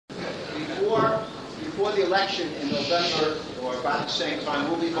before the election in November, or about the same time,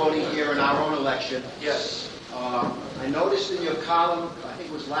 we'll be voting here in our own election. Yes. I noticed in your column, I think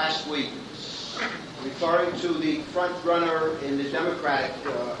it was last week, referring to the front runner in the Democratic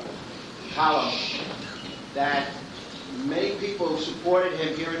column, that many people supported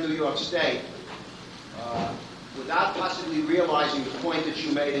him here in New York State without possibly realizing the point that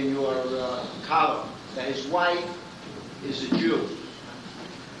you made in your column, that his wife is a Jew.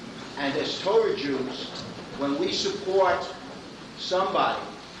 And as Torah Jews, when we support somebody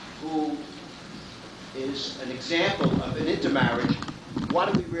who is an example of an intermarriage, what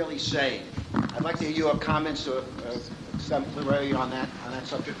are we really saying? I'd like to hear your comments or some clarity on that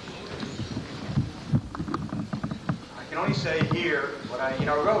subject. I can only say here what I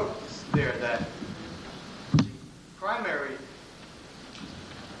wrote there, that the primary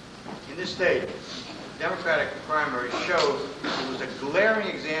in this state, Democratic primary, showed it was a glaring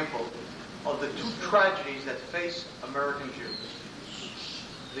example of the two tragedies that face American Jews.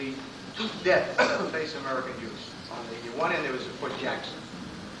 The two deaths that face American Jews. On the one end, there was, of course, Jackson,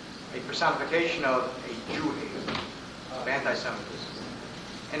 a personification of a Jew hate, of anti-Semitism.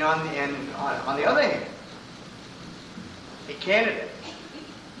 And on the other hand, a candidate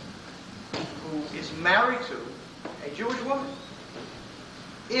who is married to a Jewish woman.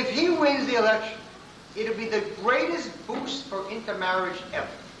 If he wins the election, it'll be the greatest boost for intermarriage ever.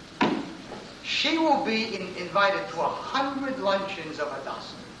 She will be invited to 100 luncheons of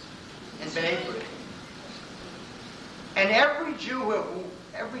Hadassah in B'nai B'rith. And every Jew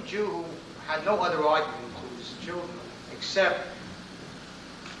who had no other argument to his children except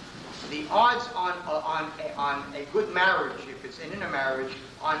the odds on a good marriage, if it's an intermarriage,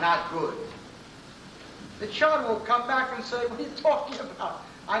 are not good. The child will come back and say, "What are you talking about?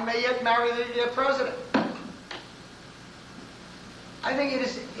 I may yet marry the president." I think it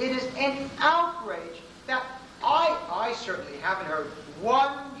is an outrage that I certainly haven't heard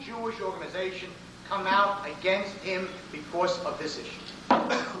one Jewish organization come out against him because of this issue.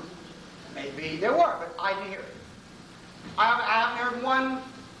 Maybe there were, but I didn't hear it. I haven't heard one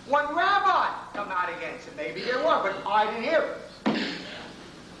rabbi come out against it. Maybe there were, but I didn't hear it.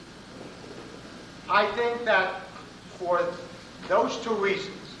 I think that for those two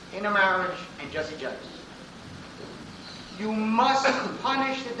reasons, intermarriage and Jesse Jackson, you must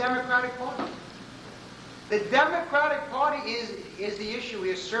punish the Democratic Party. The Democratic Party is the issue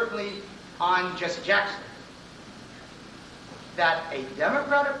here, certainly on Jesse Jackson. That a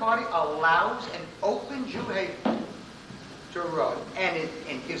Democratic Party allows an open Jew hate to run, and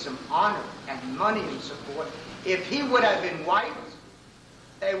it gives him honor and money and support. If he would have been white,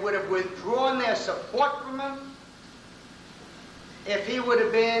 they would have withdrawn their support from him. If he would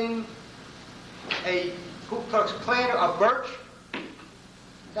have been a Ku Klux Klaner, a Birch,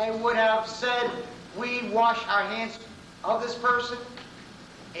 they would have said, "We wash our hands of this person."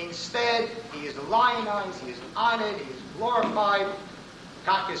 Instead, he is lionized, he is honored, he is glorified.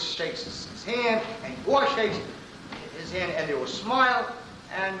 Caucus shakes his hand, and Gore shakes his hand, and they will smile,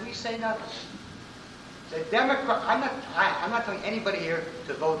 and we say nothing. The Democrat, I'm not telling anybody here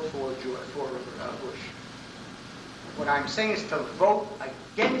to vote for Bush. What I'm saying is to vote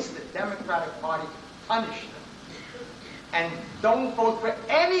against the Democratic Party, punish them, and don't vote for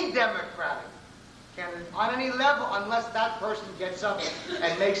any Democratic candidate on any level unless that person gets up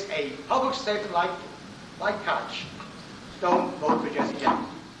and makes a public statement like Koch. Don't vote for Jesse Jackson.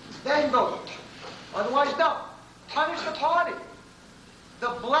 Then vote. Otherwise, don't. Punish the party. The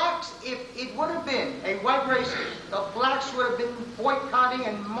blacks, if it would have been a white race, the blacks would have been boycotting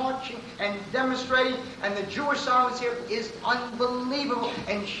and marching and demonstrating, and the Jewish silence here is unbelievable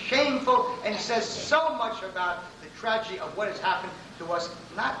and shameful and says so much about the tragedy of what has happened to us,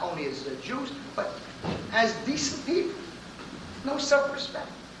 not only as Jews, but as decent people. No self-respect.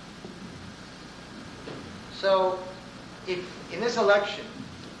 So, if in this election,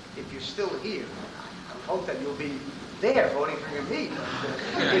 if you're still here, I hope that you'll be there voting for me.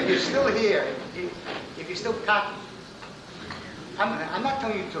 If you're still here, if you're still cocky, I'm not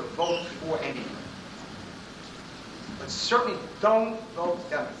telling you to vote for anyone. But certainly don't vote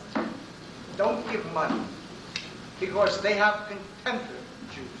Democrat. Don't give money. Because they have contempt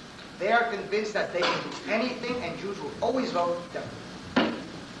for Jews. They are convinced that they can do anything and Jews will always vote Democrat.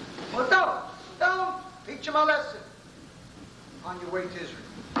 Well, don't. Teach them a lesson on your way to Israel.